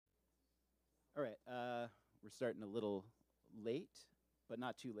All right, we're starting a little late, but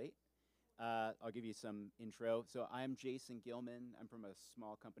not too late. I'll give you some intro. So I'm Jason Gilman. I'm from a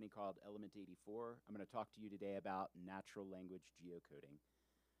small company called Element 84. I'm going to talk to you today about natural language geocoding.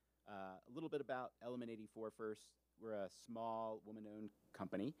 A little bit about Element 84 first. We're a small woman-owned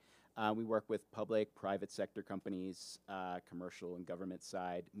company. We work with public, private sector companies, commercial and government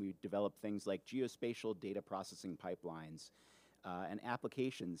side. We develop things like geospatial data processing pipelines, and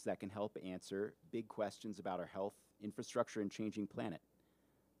applications that can help answer big questions about our health, infrastructure, and changing planet.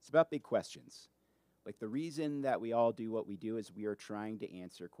 It's about big questions. Like the reason that we all do what we do is we are trying to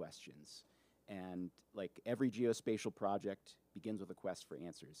answer questions. And like every geospatial project begins with a quest for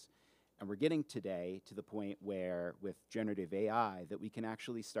answers. And we're getting today to the point where with generative AI that we can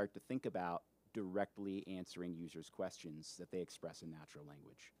actually start to think about directly answering users' questions that they express in natural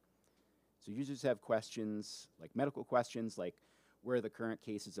language. So users have questions, like medical questions, like where are the current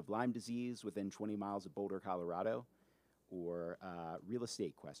cases of Lyme disease within 20 miles of Boulder, Colorado? Or real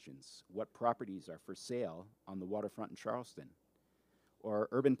estate questions. What properties are for sale on the waterfront in Charleston? Or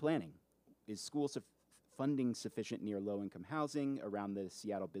urban planning. Is school funding sufficient near low-income housing around the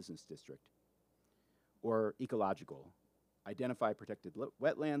Seattle Business District? Or ecological. Identify protected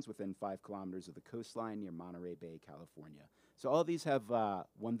wetlands within 5 kilometers of the coastline near Monterey Bay, California. So all of these have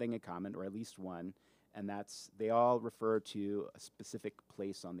one thing in common, or at least one, and that's they all refer to a specific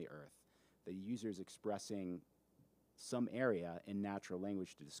place on the earth. The user's expressing some area in natural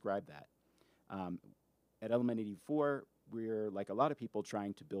language to describe that. At Element 84, we're, like a lot of people,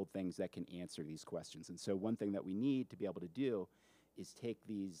 trying to build things that can answer these questions. And so one thing that we need to be able to do is take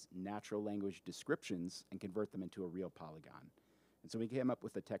these natural language descriptions and convert them into a real polygon. And so we came up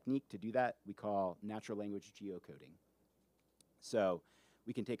with a technique to do that we call natural language geocoding. So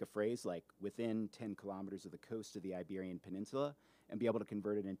we can take a phrase like within 10 kilometers of the coast of the Iberian Peninsula and be able to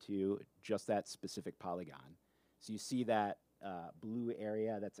convert it into just that specific polygon. So you see that blue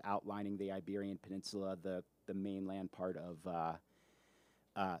area that's outlining the Iberian Peninsula, the mainland part of,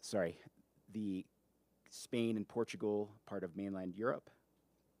 the Spain and Portugal part of mainland Europe.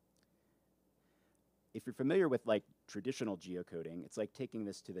 If you're familiar with like traditional geocoding, it's like taking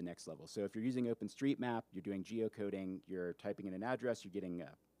this to the next level. So if you're using OpenStreetMap, you're doing geocoding, you're typing in an address, you're getting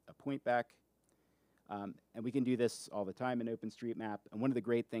a point back. And we can do this all the time in OpenStreetMap. And one of the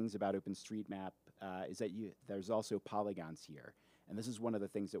great things about OpenStreetMap is that there's also polygons here. And this is one of the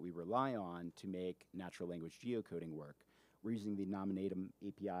things that we rely on to make natural language geocoding work. We're using the Nominatum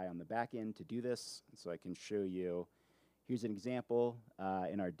API on the back end to do this. And so I can show you, here's an example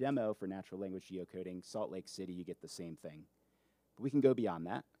in our demo for natural language geocoding. Salt Lake City, you get the same thing. But we can go beyond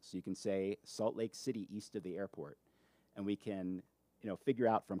that. So you can say Salt Lake City east of the airport. And we can figure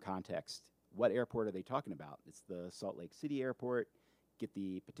out from context, what airport are they talking about? It's the Salt Lake City airport. Get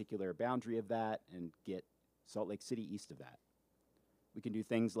the particular boundary of that and get Salt Lake City east of that. We can do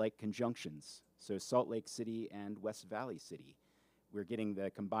things like conjunctions. So Salt Lake City and West Valley City. We're getting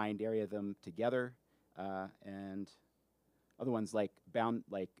the combined area of them together, and other ones like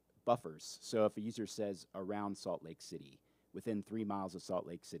buffers. So if a user says around Salt Lake City, within 3 miles of Salt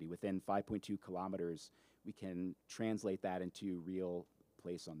Lake City, within 5.2 kilometers, we can translate that into real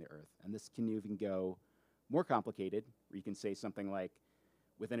place on the earth. And this can even go more complicated, where you can say something like,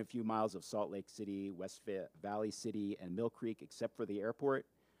 within a few miles of Salt Lake City, West Valley City, and Mill Creek, except for the airport,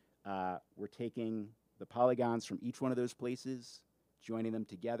 we're taking the polygons from each one of those places, joining them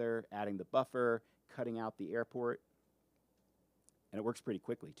together, adding the buffer, cutting out the airport, and it works pretty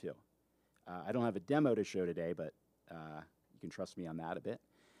quickly too. I don't have a demo to show today, but you can trust me on that a bit.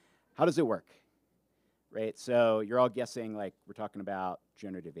 How does it work? Right, so you're all guessing like we're talking about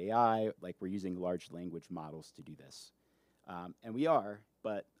generative AI, like we're using large language models to do this. And we are,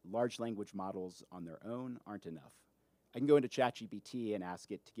 but large language models on their own aren't enough. I can go into ChatGPT and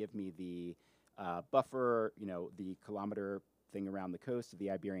ask it to give me the buffer, the kilometer thing around the coast of the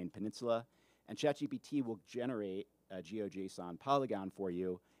Iberian Peninsula, and ChatGPT will generate a GeoJSON polygon for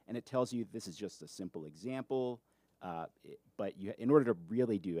you, and it tells you this is just a simple example. But in order to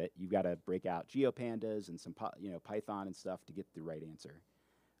really do it, you've got to break out GeoPandas and some Python and stuff to get the right answer.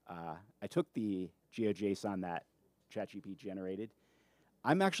 I took the GeoJSON that ChatGPT generated.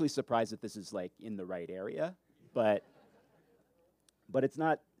 I'm actually surprised that this is like in the right area, but it's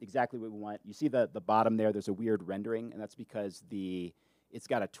not exactly what we want. You see the bottom there, there's a weird rendering, and that's because it's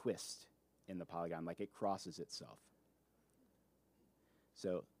got a twist in the polygon, like it crosses itself.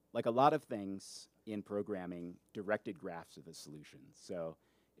 So like a lot of things in programming, directed graphs are the solution. So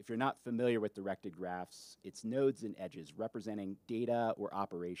if you're not familiar with directed graphs, it's nodes and edges representing data or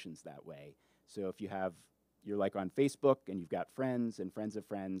operations that way. So if you have you're like on Facebook and you've got friends and friends of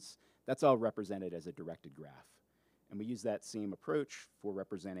friends, that's all represented as a directed graph. And we use that same approach for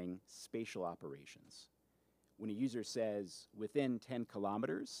representing spatial operations. When a user says within 10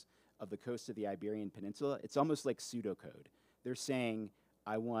 kilometers of the coast of the Iberian Peninsula, it's almost like pseudocode. They're saying,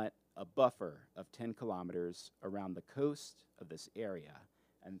 I want a buffer of 10 kilometers around the coast of this area.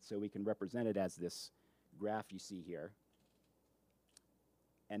 And so we can represent it as this graph you see here.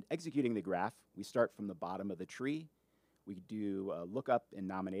 And executing the graph, we start from the bottom of the tree. We do a lookup in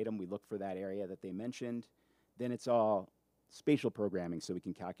nominatum. We look for that area that they mentioned. Then it's all spatial programming, so we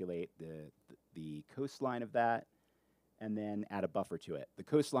can calculate the coastline of that and then add a buffer to it. The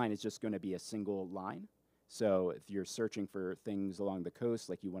coastline is just going to be a single line. So if you're searching for things along the coast,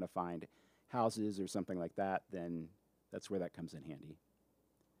 like you want to find houses or something like that, then that's where that comes in handy.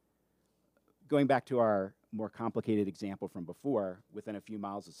 Going back to our more complicated example from before, within a few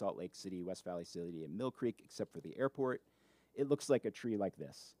miles of Salt Lake City, West Valley City, and Mill Creek, except for the airport, it looks like a tree like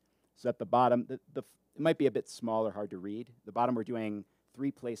this. So at the bottom, it might be a bit small or hard to read. The bottom, we're doing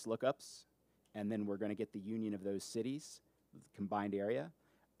 3 place lookups, and then we're going to get the union of those cities, the combined area,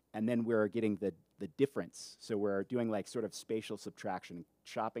 and then we're getting the difference. So we're doing like sort of spatial subtraction,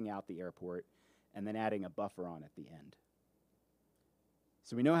 chopping out the airport, and then adding a buffer on at the end.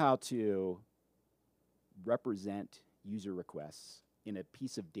 So we know how to represent user requests in a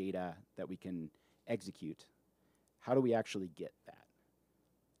piece of data that we can execute. How do we actually get that?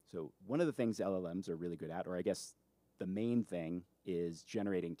 So one of the things LLMs are really good at, or I guess the main thing, is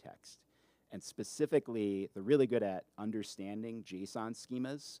generating text. And specifically, they're really good at understanding JSON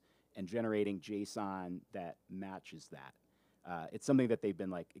schemas and generating JSON that matches that. It's something that they've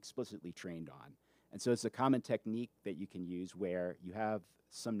been like explicitly trained on. And so it's a common technique that you can use where you have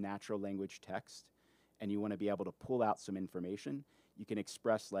some natural language text and you want to be able to pull out some information. You can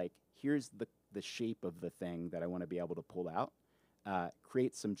express like, here's the shape of the thing that I want to be able to pull out.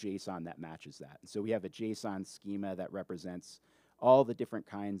 Create some JSON that matches that. And so we have a JSON schema that represents all the different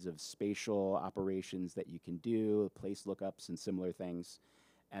kinds of spatial operations that you can do, place lookups and similar things.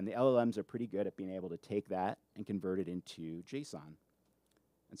 And the LLMs are pretty good at being able to take that and convert it into JSON.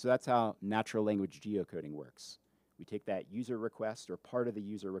 And so that's how natural language geocoding works. We take that user request or part of the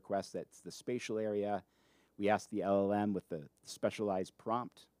user request that's the spatial area. We ask the LLM with the specialized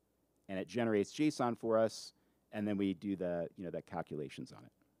prompt, and it generates JSON for us, and then we do the calculations on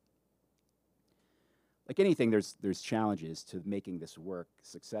it. Like anything, there's challenges to making this work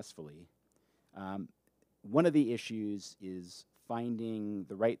successfully. One of the issues is finding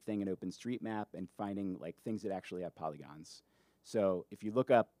the right thing in OpenStreetMap and finding like things that actually have polygons. So if you look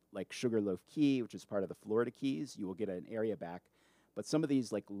up like Sugarloaf Key, which is part of the Florida Keys, you will get an area back. But some of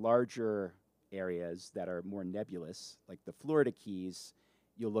these like larger areas that are more nebulous, like the Florida Keys,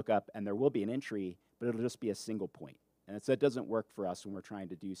 you'll look up and there will be an entry, but it'll just be a single point. And so it doesn't work for us when we're trying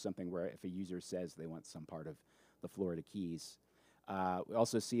to do something where if a user says they want some part of the Florida Keys. We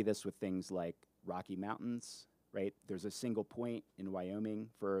also see this with things like Rocky Mountains, right? There's a single point in Wyoming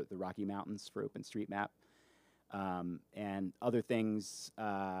for the Rocky Mountains for OpenStreetMap. And other things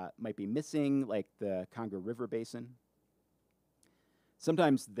might be missing, like the Congo River Basin.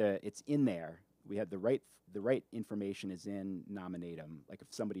 Sometimes it's in there. We have the right information is in nominatum, like if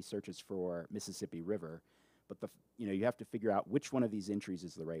somebody searches for Mississippi River, but you have to figure out which one of these entries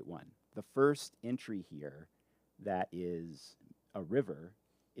is the right one. The first entry here that is a river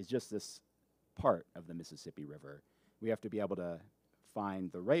is just this part of the Mississippi River. We have to be able to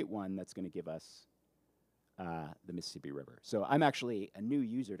find the right one that's going to give us the Mississippi River. So I'm actually a new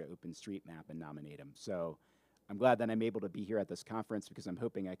user to OpenStreetMap and nominatum. So I'm glad that I'm able to be here at this conference because I'm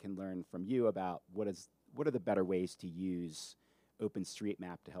hoping I can learn from you about what are the better ways to use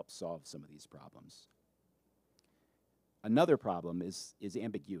OpenStreetMap to help solve some of these problems. Another problem is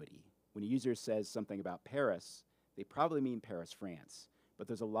ambiguity. When a user says something about Paris, they probably mean Paris, France. But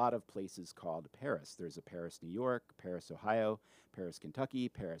there's a lot of places called Paris. There's a Paris, New York, Paris, Ohio, Paris, Kentucky,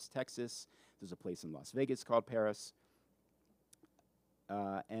 Paris, Texas. There's a place in Las Vegas called Paris.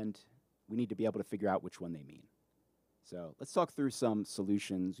 And we need to be able to figure out which one they mean. So let's talk through some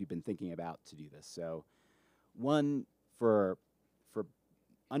solutions we've been thinking about to do this. So one, for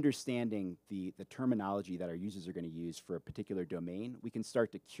understanding the terminology that our users are going to use for a particular domain, we can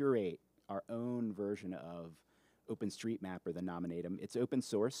start to curate our own version of OpenStreetMap or the nominatum. It's open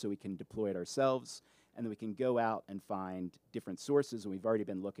source, so we can deploy it ourselves, and then we can go out and find different sources, and we've already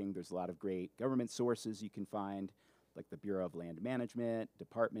been looking. There's a lot of great government sources you can find, like the Bureau of Land Management,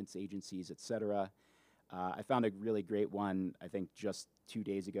 departments, agencies, et cetera. I found a really great one, I think just 2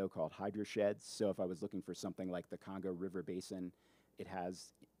 days ago, called Hydrosheds. So if I was looking for something like the Congo River Basin, it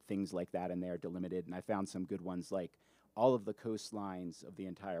has things like that in there delimited, and I found some good ones like all of the coastlines of the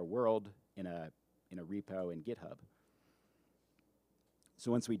entire world in a repo in GitHub.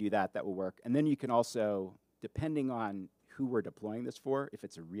 So once we do that, that will work. And then you can also, depending on who we're deploying this for, if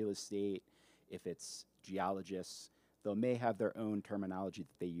it's a real estate, if it's geologists, they may have their own terminology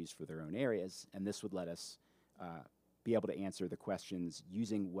that they use for their own areas, and this would let us be able to answer the questions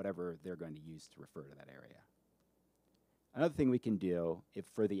using whatever they're going to use to refer to that area. Another thing we can do, if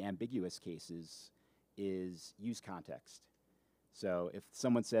for the ambiguous cases, is use context. So if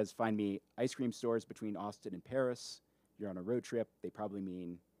someone says, find me ice cream stores between Austin and Paris, you're on a road trip, they probably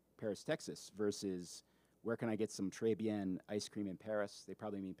mean Paris, Texas, versus where can I get some très bien ice cream in Paris? They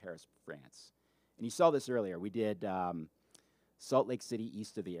probably mean Paris, France. And you saw this earlier. We did Salt Lake City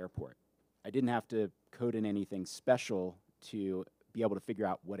east of the airport. I didn't have to code in anything special to be able to figure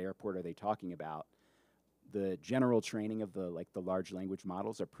out what airport are they talking about. The general training of the large language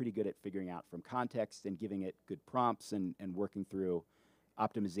models are pretty good at figuring out from context and giving it good prompts and working through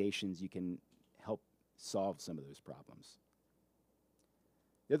optimizations. You can help solve some of those problems.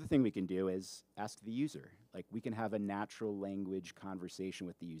 The other thing we can do is ask the user. Like, we can have a natural language conversation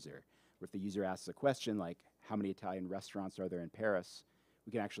with the user. Or if the user asks a question like, how many Italian restaurants are there in Paris?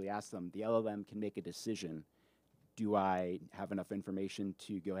 We can actually ask them. The LLM can make a decision. Do I have enough information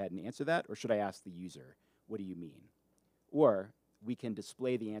to go ahead and answer that? Or should I ask the user, what do you mean? Or we can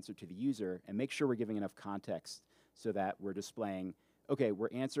display the answer to the user and make sure we're giving enough context so that we're displaying, okay,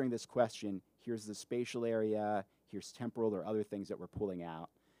 we're answering this question. Here's the spatial area. Here's temporal or other things that we're pulling out.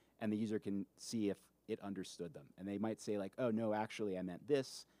 And the user can see if it understood them. And they might say like, oh, no, actually, I meant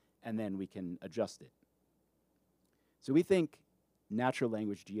this. And then we can adjust it. So we think natural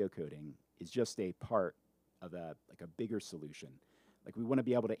language geocoding is just a part of a bigger solution. Like, we want to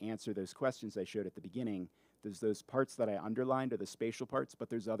be able to answer those questions I showed at the beginning. There's those parts that I underlined are the spatial parts, but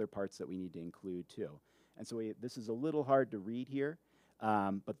there's other parts that we need to include too. And so this is a little hard to read here,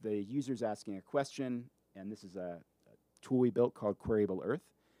 but the user's asking a question, and this is a tool we built called Queryable Earth.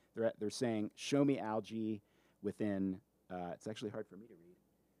 They're saying, show me algae within, it's actually hard for me to read,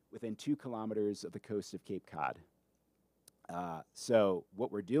 within 2 kilometers of the coast of Cape Cod. So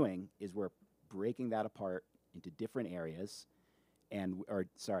what we're doing is we're breaking that apart into different areas, or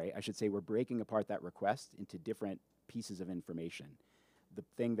sorry, I should say we're breaking apart that request into different pieces of information. The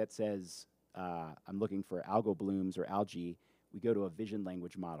thing that says, I'm looking for algal blooms or algae, we go to a vision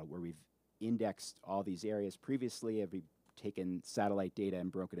language model where we've indexed all these areas previously, we've taken satellite data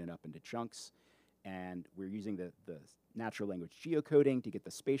and broken it up into chunks, and we're using the natural language geocoding to get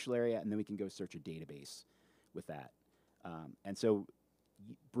the spatial area, and then we can go search a database with that. And so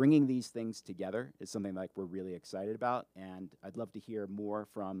bringing these things together is something like we're really excited about, and I'd love to hear more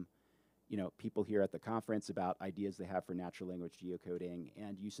from people here at the conference about ideas they have for natural language geocoding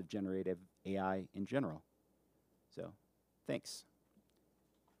and use of generative AI in general. So, thanks.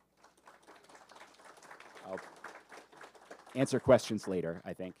 I'll answer questions later,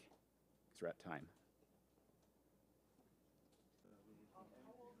 I think, because we're at time.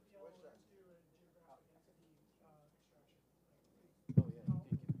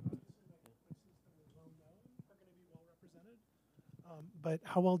 But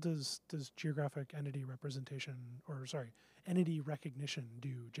how well does geographic entity representation, or sorry, entity recognition do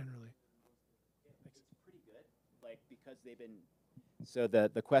generally? It's pretty good, like, because they've been. So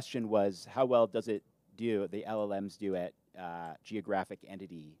the question was, how well does it do? The LLMs do at geographic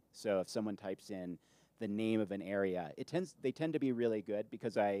entity. So if someone types in the name of an area, they tend to be really good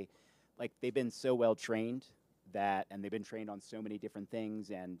because they've been so well trained and they've been trained on so many different things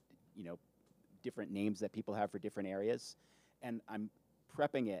and different names that people have for different areas, and I'm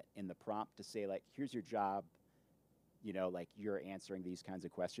prepping it in the prompt to say, like, here's your job, like, you're answering these kinds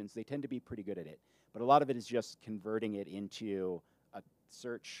of questions. They tend to be pretty good at it. But a lot of it is just converting it into a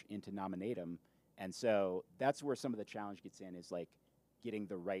search into nominatum. And so that's where some of the challenge gets in, is like getting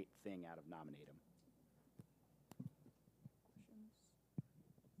the right thing out of nominatum.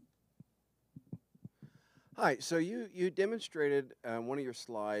 Hi, so you demonstrated on one of your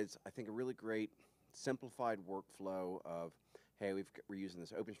slides, I think, a really great simplified workflow of, hey, we're using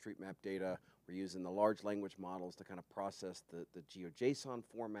this OpenStreetMap data, we're using the large language models to kind of process the GeoJSON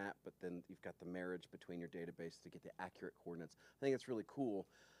format, but then you've got the marriage between your database to get the accurate coordinates. I think it's really cool.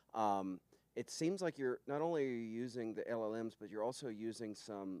 It seems like you're not only using the LLMs, but you're also using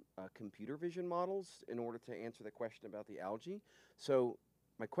some computer vision models in order to answer the question about the algae. So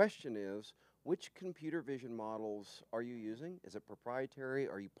my question is, which computer vision models are you using? Is it proprietary?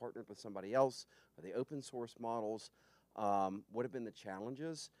 Are you partnered with somebody else? Are they open source models? What have been the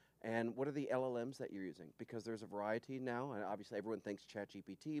challenges? And what are the LLMs that you're using? Because there's a variety now, and obviously everyone thinks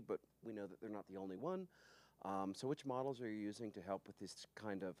ChatGPT, but we know that they're not the only one. So which models are you using to help with this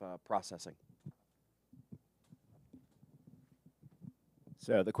kind of processing?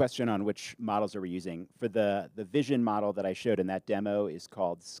 So the question on which models are we using, for the vision model that I showed in that demo is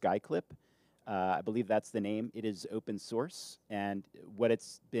called SkyClip. I believe that's the name. It is open source, and the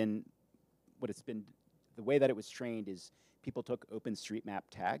way that it was trained is people took OpenStreetMap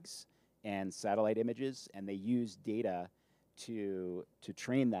tags and satellite images, and they used data to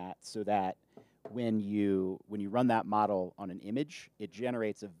train that so that when you run that model on an image, it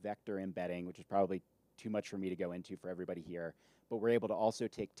generates a vector embedding, which is probably too much for me to go into for everybody here. But we're able to also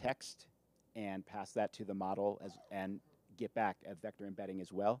take text and pass that to the model and get back a vector embedding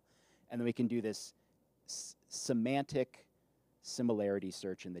as well. And then we can do this semantic similarity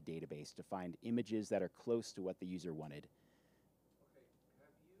search in the database to find images that are close to what the user wanted. Okay.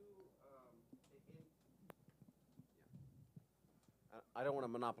 Have you, I don't want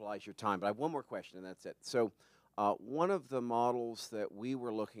to monopolize your time, but I have one more question, and that's it. So one of the models that we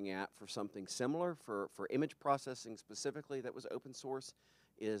were looking at for something similar, for image processing specifically that was open source,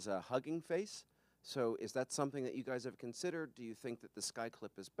 is Hugging Face. So is that something that you guys have considered? Do you think that the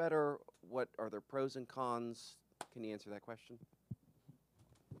SkyClip is better? What are their pros and cons? Can you answer that question?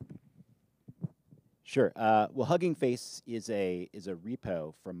 Sure. Well, Hugging Face is a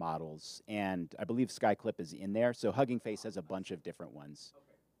repo for models, and I believe SkyClip is in there. So Hugging Face has a bunch of different ones.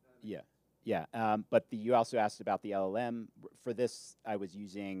 Okay. Yeah. Yeah, but you also asked about the LLM. For this, I was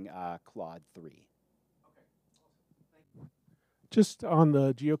using Claude 3. Okay. Awesome. Thank you. Just on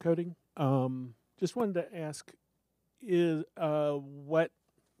the geocoding, just wanted to ask, is what,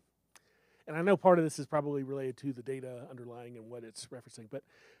 and I know part of this is probably related to the data underlying and what it's referencing, but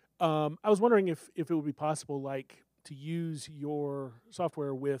I was wondering if it would be possible, like, to use your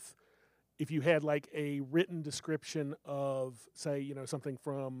software with, if you had like a written description of, say, you know, something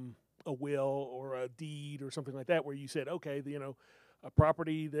from a will or a deed or something like that, where you said, okay, a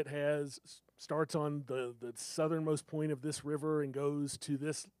property that starts on the southernmost point of this river and goes to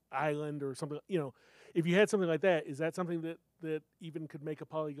this island or something, you know, if you had something like that, is that something that even could make a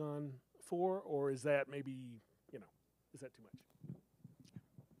polygon for, or is that maybe, you know, is that too much?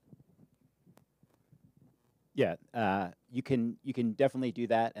 Yeah, you can definitely do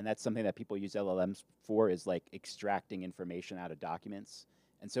that, and that's something that people use LLMs for, is like extracting information out of documents.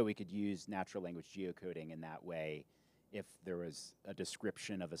 And so we could use natural language geocoding in that way if there was a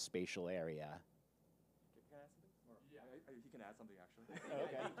description of a spatial area. Can I ask something? Yeah, he can add something actually. Oh,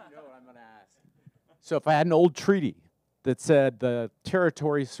 okay. You know what I'm going to ask. So if I had an old treaty that said the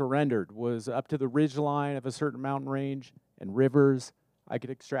territory surrendered was up to the ridge line of a certain mountain range and rivers, I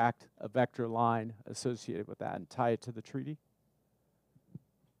could extract a vector line associated with that and tie it to the treaty?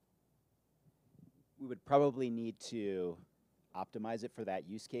 We would probably need to optimize it for that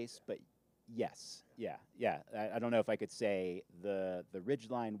use case, but yes, yeah. I don't know if I could say the ridge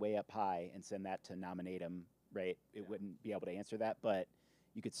line way up high and send that to nominatum, right? It wouldn't be able to answer that, but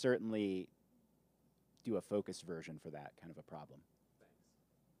you could certainly do a focused version for that kind of a problem.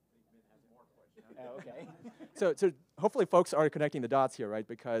 Oh, okay. So hopefully folks are connecting the dots here, right?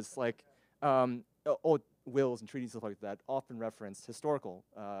 Because like old wills and treaties, stuff like that, often reference historical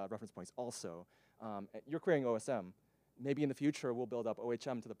reference points also. You're querying OSM. Maybe in the future we'll build up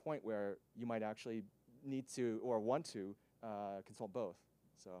OHM to the point where you might actually need to or want to consult both.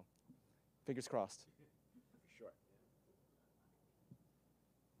 So fingers crossed. Sure.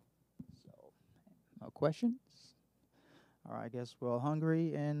 So, no questions? All right, I guess we're all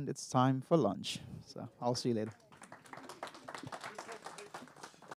hungry and it's time for lunch. So I'll see you later.